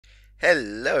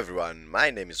Hello everyone, my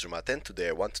name is Drewmatth and today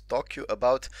I want to talk to you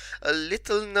about a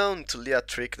little known Taliyah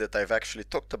trick that I've actually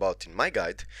talked about in my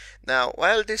guide. Now,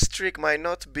 while this trick might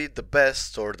not be the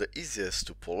best or the easiest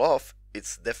to pull off,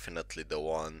 it's definitely the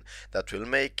one that will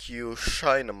make you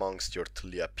shine amongst your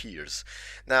Taliyah peers.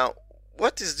 Now,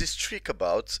 what is this trick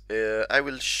about? I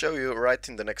will show you right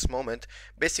in the next moment.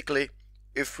 Basically,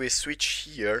 if we switch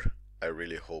here, I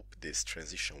really hope this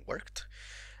transition worked.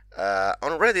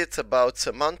 On Reddit about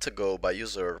a month ago by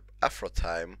user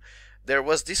Afrotime, there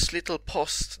was this little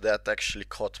post that actually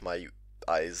caught my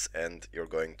eyes, and you're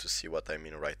going to see what I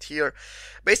mean right here.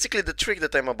 Basically, the trick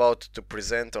that I'm about to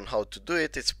present on how to do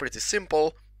it, it's pretty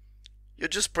simple. You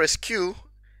just press Q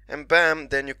and bam,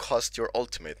 then you cast your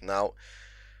ultimate. Now,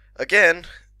 again,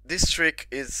 this trick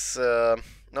is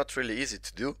not really easy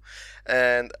to do,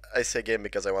 and I say again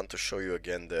because I want to show you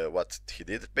again what he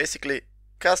did. Basically,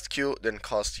 cast Q, then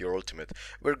cast your ultimate.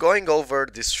 We're going over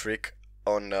this trick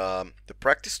on the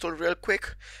practice tool real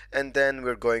quick, and then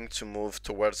we're going to move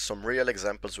towards some real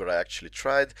examples where I actually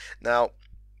tried. Now,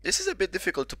 this is a bit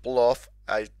difficult to pull off.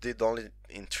 I did only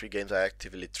in 3 games I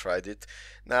actively tried it.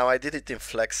 Now, I did it in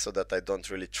flex so that I don't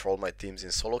really troll my teams in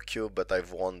solo queue, but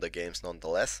I've won the games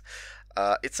nonetheless.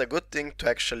 It's a good thing to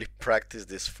actually practice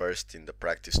this first in the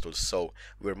practice tool. So,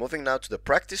 we're moving now to the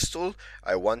practice tool.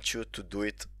 I want you to do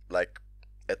it like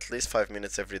at least 5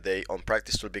 minutes every day on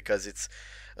practice tool, because it's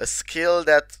a skill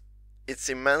that it's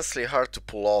immensely hard to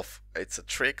pull off. It's a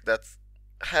trick that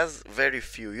has very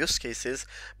few use cases,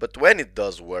 but when it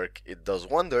does work, it does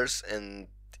wonders. And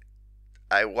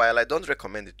while I don't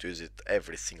recommend it to use it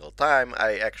every single time,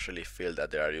 I actually feel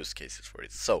that there are use cases for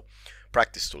it. So,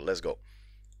 practice tool, let's go.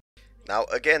 Now,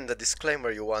 again, the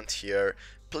disclaimer you want here,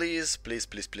 please,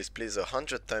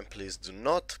 100 times, please do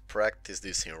not practice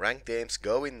this in ranked games.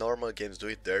 Go in normal games, do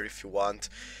it there if you want.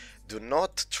 Do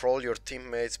not troll your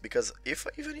teammates, because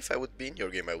even if I would be in your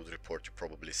game, I would report you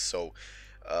probably. So,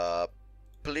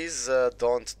 please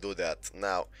don't do that.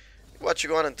 Now, what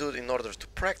you want to do in order to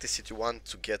practice it, you want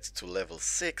to get to level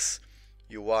 6.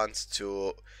 You want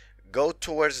to go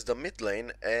towards the mid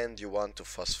lane, and you want to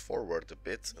fast forward a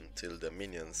bit until the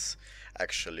minions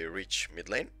actually reach mid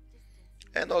lane.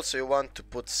 And also you want to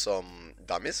put some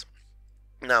dummies.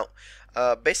 Now,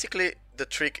 basically the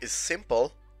trick is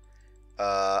simple.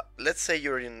 Let's say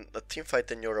you're in a team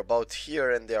fight and you're about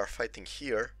here and they are fighting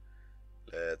here.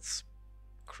 Let's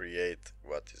create,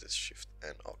 what is this, shift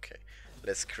and okay.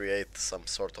 Let's create some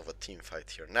sort of a team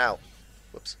fight here. Now,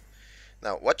 whoops.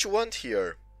 Now, what you want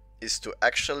here is to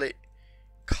actually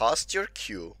cast your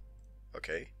Q,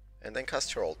 okay, and then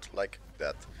cast your ult like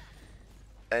that.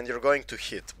 And you're going to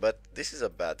hit, but this is a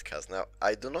bad cast. Now,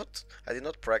 I did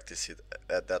not practice it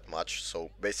that much, so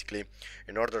basically,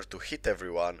 in order to hit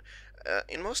everyone,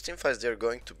 in most teamfights they're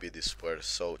going to be this square,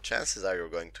 so chances are you're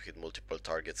going to hit multiple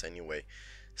targets anyway.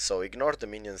 So ignore the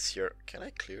minions here. Can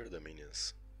I clear the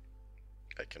minions?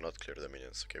 I cannot clear the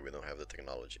minions. Okay, we don't have the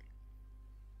technology.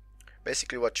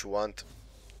 Basically, what you want.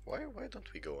 Why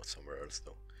don't we go somewhere else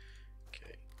though?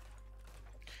 Okay.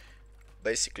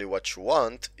 Basically what you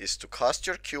want is to cast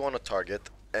your Q on a target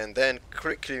and then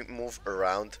quickly move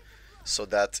around so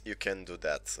that you can do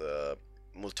that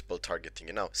multiple targeting.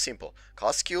 You know, simple.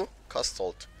 Cast Q, cast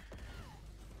ult.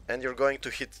 And you're going to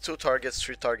hit 2 targets,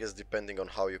 3 targets, depending on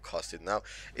how you cast it. Now,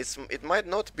 it might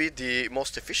not be the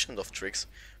most efficient of tricks,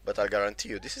 but I guarantee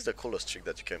you this is the coolest trick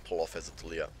that you can pull off as a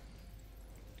Taliyah.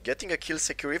 Getting a kill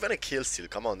secure, even a kill steal,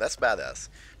 come on, that's badass.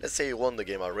 Let's say you won the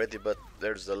game already, but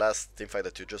there's the last teamfight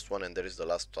that you just won and there is the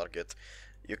last target.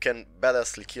 You can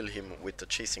badassly kill him with a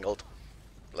chasing ult,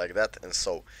 like that, and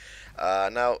so.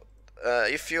 Now,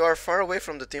 if you are far away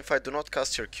from the teamfight, do not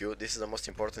cast your Q. This is the most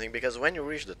important thing, because when you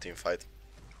reach the teamfight,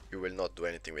 you will not do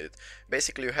anything with it.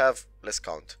 Basically, you have, let's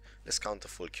count a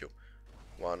full Q.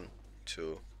 1,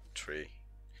 2, 3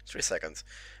 seconds.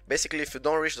 Basically, if you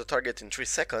don't reach the target in 3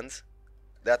 seconds,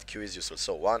 that Q is useless.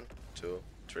 So 1, 2,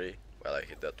 3. Well, I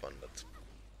hit that one, but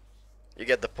you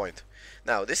get the point.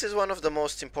 Now, this is one of the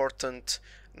most important,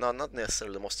 no, not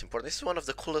necessarily the most important, this is one of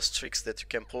the coolest tricks that you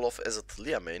can pull off as a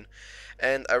Taliyah main,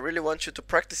 and I really want you to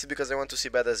practice it because I want to see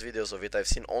badass videos of it. I've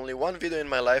seen only one video in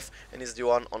my life, and it's the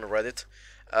one on Reddit.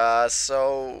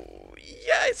 So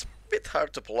yeah, it's a bit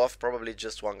hard to pull off. Probably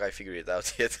just one guy figured it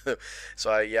out yet.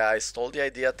 So yeah, I stole the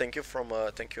idea. Thank you from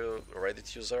thank you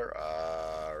Reddit user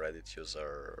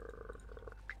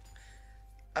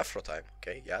Afrotime.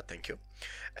 Okay, yeah, thank you.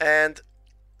 And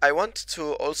I want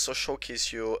to also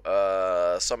showcase you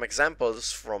some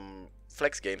examples from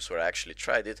flex games where I actually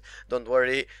tried it. Don't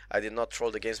worry, I did not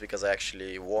troll the games because I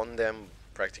actually won them,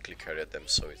 practically carried them,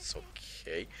 so it's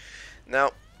okay.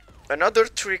 Now, another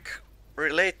trick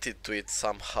related to it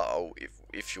somehow.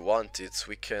 If you want it,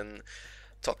 we can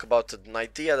talk about an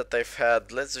idea that I've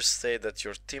had. Let's just say that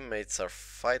your teammates are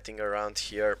fighting around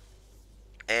here,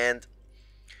 and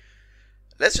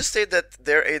let's just say that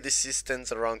their ADC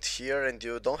stands around here and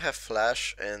you don't have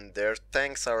flash, and their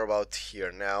tanks are about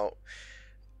here. Now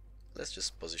let's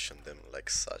just position them like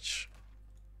such.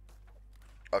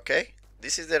 Okay,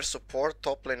 this is their support,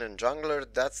 top lane and jungler.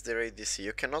 That's their ADC.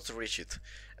 You cannot reach it,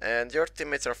 and your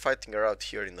teammates are fighting around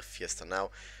here in the fiesta. Now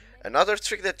another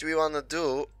trick that we want to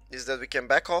do is that we can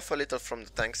back off a little from the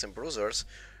tanks and bruisers,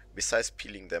 besides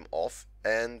peeling them off.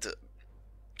 And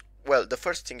well, the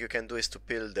first thing you can do is to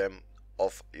peel them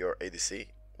off your ADC.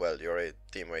 Well, your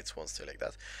teammates won't stay like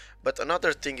that, but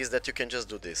another thing is that you can just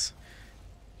do this,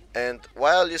 and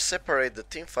while you separate the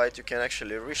team fight, you can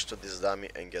actually reach to this dummy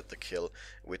and get the kill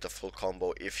with a full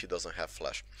combo if he doesn't have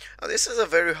flash. Now this is a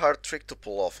very hard trick to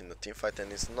pull off in the team fight,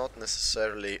 and it's not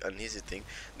necessarily an easy thing.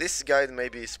 This guide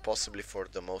maybe is possibly for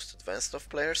the most advanced of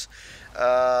players,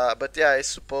 but yeah, I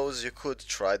suppose you could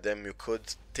try them. You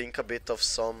could think a bit of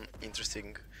some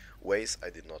interesting ways. I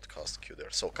did not cast Q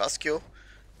there, so cast Q,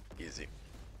 easy.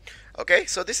 Okay,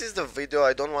 so this is the video.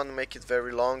 I don't want to make it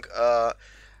very long.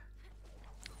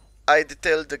 I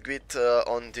detailed a bit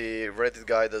on the Reddit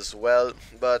guide as well,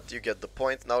 but you get the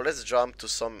point. Now let's jump to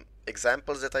some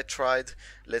examples that I tried.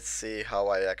 Let's see how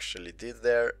I actually did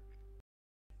there.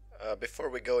 Before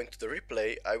we go into the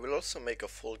replay, I will also make a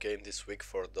full game this week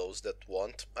for those that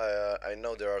want. I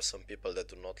know there are some people that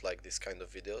do not like this kind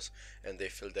of videos and they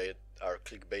feel they are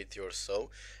clickbaity or so.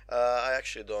 I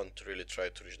actually don't really try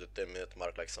to reach the 10-minute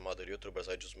mark like some other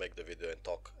YouTubers. I just make the video and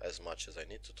talk as much as I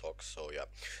need to talk, so yeah.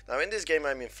 Now in this game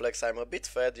I'm in flex, I'm a bit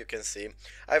fed, you can see.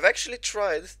 I've actually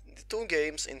tried two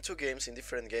games in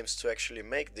different games to actually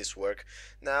make this work.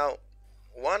 Now,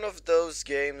 one of those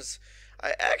games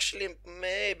I actually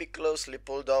maybe closely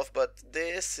pulled off, but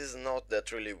this is not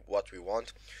that really what we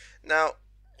want. Now,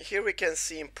 here we can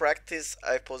see in practice,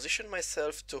 I positioned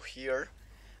myself to here,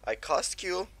 I cast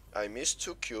Q, I missed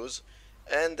 2 Qs,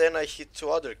 and then I hit 2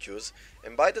 other Qs,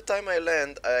 and by the time I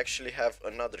land, I actually have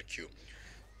another Q.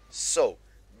 So,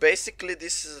 basically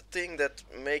this is a thing that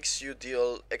makes you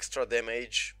deal extra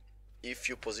damage if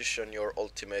you position your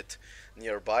ultimate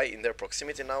nearby in their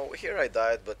proximity. Now here I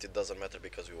died, but it doesn't matter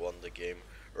because we won the game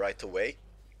right away.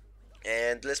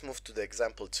 And let's move to the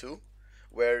example 2,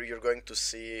 where you're going to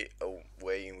see a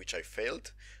way in which I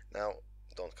failed. Now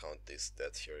don't count this,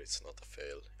 that here it's not a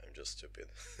fail, I'm just stupid.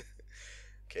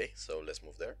 Okay, so let's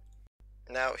move there.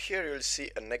 Now here you'll see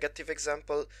a negative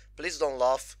example. Please don't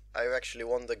laugh, I actually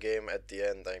won the game at the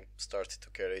end. I started to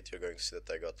carry it. You're going to see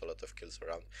that I got a lot of kills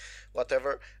around,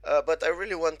 whatever, but I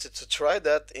really wanted to try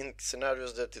that in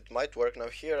scenarios that it might work. Now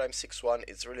here I'm 6-1,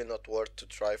 it's really not worth to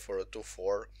try for a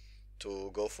 2-4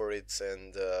 to go for it,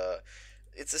 and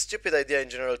it's a stupid idea in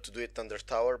general to do it under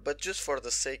tower, but just for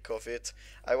the sake of it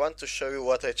I want to show you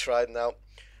what I tried. Now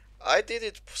I did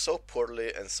it so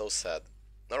poorly and so sad.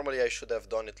 Normally I should have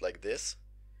done it like this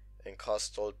and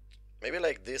cast ult, maybe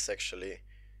like this actually,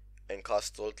 and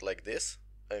cast ult like this,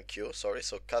 and Q, sorry,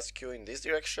 so cast Q in this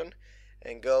direction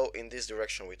and go in this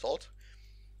direction with ult.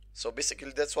 So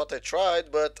basically that's what I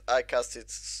tried, but I cast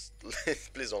it,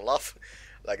 please don't laugh,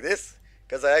 like this,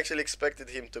 because I actually expected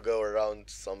him to go around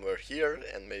somewhere here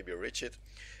and maybe reach it,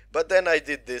 but then I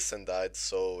did this and died,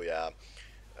 so yeah.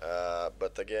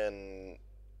 But again,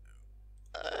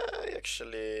 I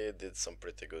actually did some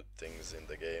pretty good things in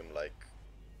the game, like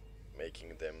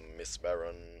making them miss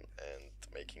Baron and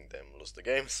making them lose the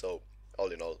game, so all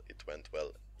in all it went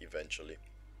well eventually.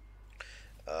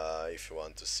 If you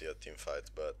want to see a team fight,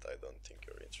 but I don't think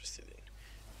you're interested in.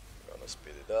 I'm gonna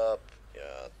speed it up.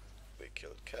 Yeah, we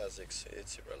killed Kha'Zix,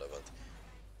 it's irrelevant.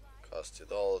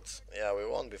 Casted ult. Yeah, we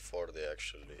won before I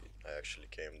actually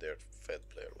came there. Fed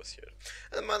player was here.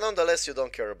 And nonetheless, you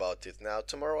don't care about it. Now,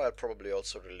 tomorrow I'll probably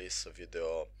also release a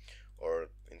video, or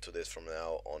in 2 days from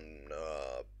now, on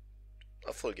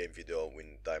a full game video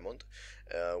in Diamond.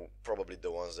 Probably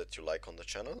the ones that you like on the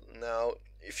channel. Now,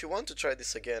 if you want to try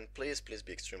this again, please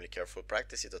be extremely careful.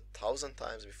 Practice it 1,000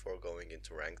 times before going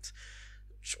into ranked.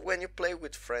 When you play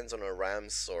with friends on a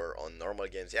Rams or on normal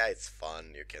games, yeah, it's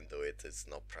fun, you can do it, it's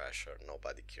no pressure,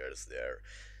 nobody cares there.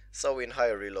 So in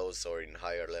higher reloads or in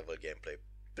higher level gameplay,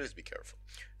 please be careful.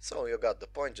 So you got the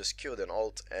point, just Q then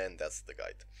ult, and that's the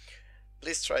guide.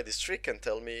 Please try this trick and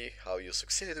tell me how you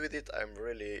succeeded with it.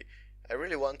 I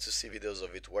really want to see videos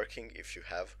of it working if you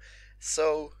have.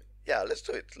 So yeah, let's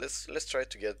do it. Let's try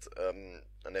to get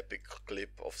an epic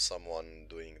clip of someone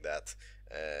doing that,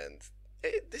 and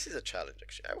This is a challenge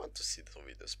actually. I want to see the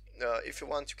videos. If you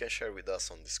want, you can share with us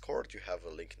on Discord. You have a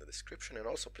link in the description, and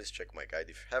also please check my guide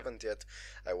if you haven't yet.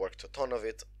 I worked a ton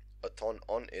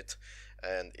on it,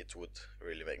 and it would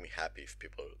really make me happy if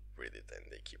people read it and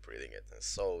they keep reading it, and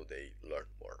so they learn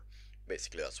more.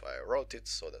 Basically, that's why I wrote it,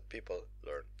 so that people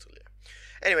learn Taliyah.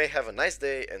 Anyway, have a nice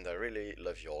day, and I really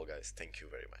love you all, guys. Thank you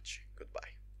very much.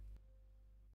 Goodbye.